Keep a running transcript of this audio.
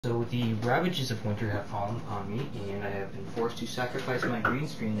So the ravages of winter have fallen upon me, and I have been forced to sacrifice my green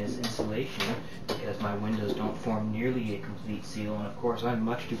screen as insulation because my windows don't form nearly a complete seal, and of course I'm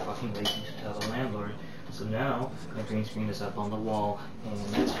much too fucking lazy to tell the landlord. So now my green screen is up on the wall,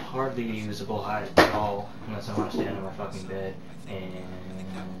 and it's hardly a usable height at all unless I want to stand on my fucking bed, and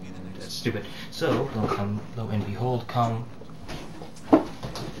that's stupid. So lo and behold, come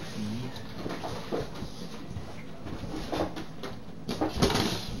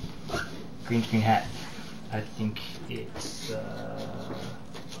green screen hat. I think it's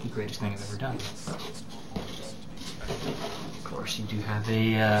the greatest thing I've ever done. Of course, you do have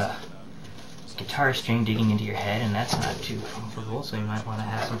a guitar string digging into your head, and that's not too comfortable, so you might want to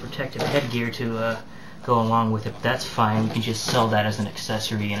have some protective headgear to go along with it. But that's fine. You can just sell that as an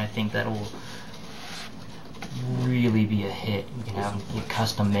accessory, and I think that'll really be a hit. You can have it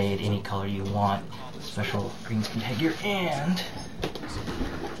custom made any color you want. Special green screen headgear, and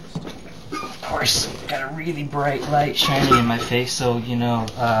of course, got a really bright light shining in my face, so you know,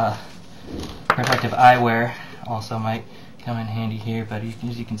 protective eyewear also might come in handy here. But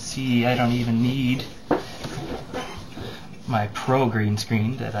as you can see, I don't even need my Pro green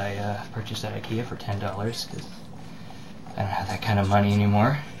screen that I purchased at IKEA for $10 because I don't have that kind of money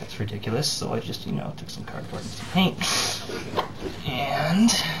anymore. That's ridiculous. So I just, took some cardboard and some paint,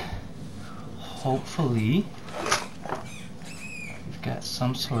 and hopefully we've got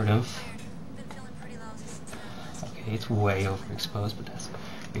some sort of. Okay, it's way overexposed, but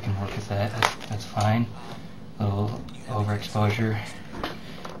we can work with that. That's fine. A little overexposure.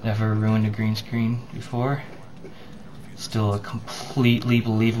 Never ruined a green screen before. Still a completely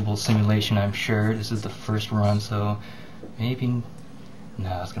believable simulation, I'm sure. This is the first run, so maybe...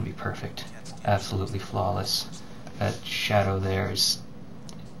 No, it's going to be perfect. Absolutely flawless. That shadow there is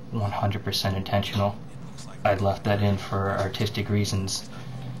 100% intentional. I'd left that in for artistic reasons.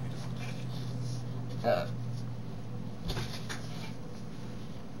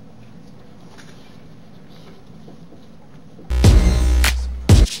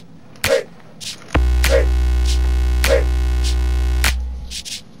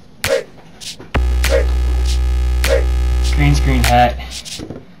 Green screen hat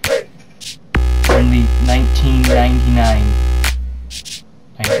from the 1999,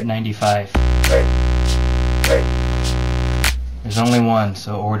 1995. There's only one,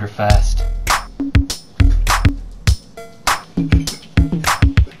 so order fast.